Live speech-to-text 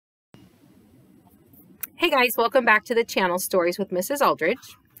Hey guys, welcome back to the channel Stories with Mrs.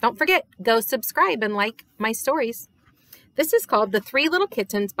 Aldridge. Don't forget, go subscribe and like my stories. This is called The Three Little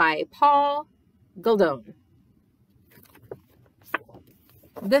Kittens by Paul Galdone.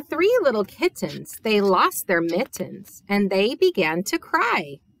 The three little kittens, they lost their mittens, and they began to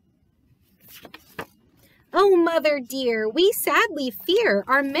cry. "Oh, mother dear, we sadly fear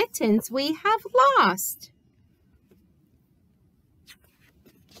our mittens we have lost."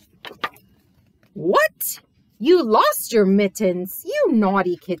 "What? You lost your mittens, you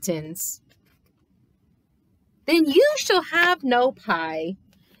naughty kittens. Then you shall have no pie."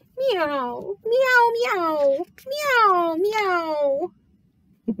 Meow, meow, meow, meow, meow.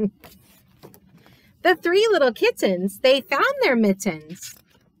 The three little kittens, they found their mittens,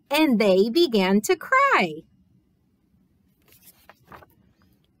 and they began to cry.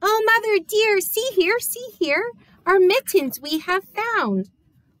 "Oh, mother dear, see here, our mittens we have found."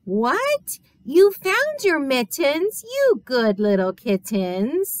 "What? You found your mittens, you good little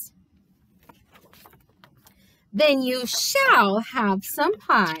kittens. Then you shall have some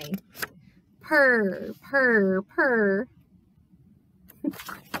pie." Purr, purr, purr.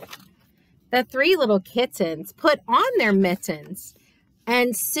 The three little kittens put on their mittens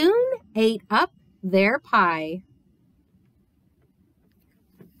and soon ate up their pie.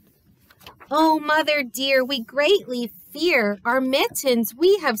 "Oh, mother dear, we greatly fear our mittens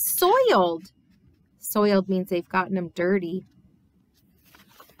we have soiled." Soiled means they've gotten them dirty.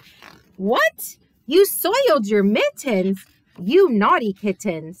 "What? You soiled your mittens, you naughty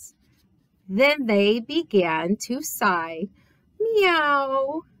kittens." Then they began to sigh.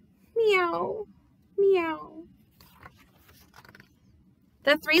 Meow, meow, meow.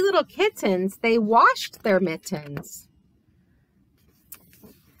 The three little kittens, they washed their mittens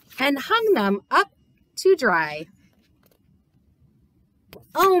and hung them up to dry.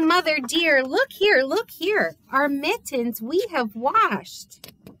 "Oh, mother dear, look here, our mittens we have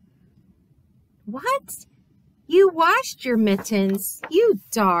washed." "What? You washed your mittens, you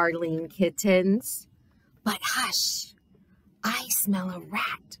darling kittens. But hush, I smell a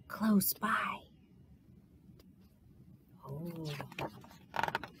rat close by." "Oh,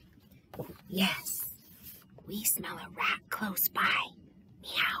 yes, we smell a rat close by.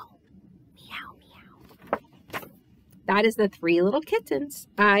 Meow, meow, meow." That is The Three Little Kittens.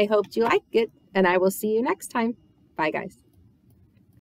 I hope you liked it, and I will see you next time. Bye, guys.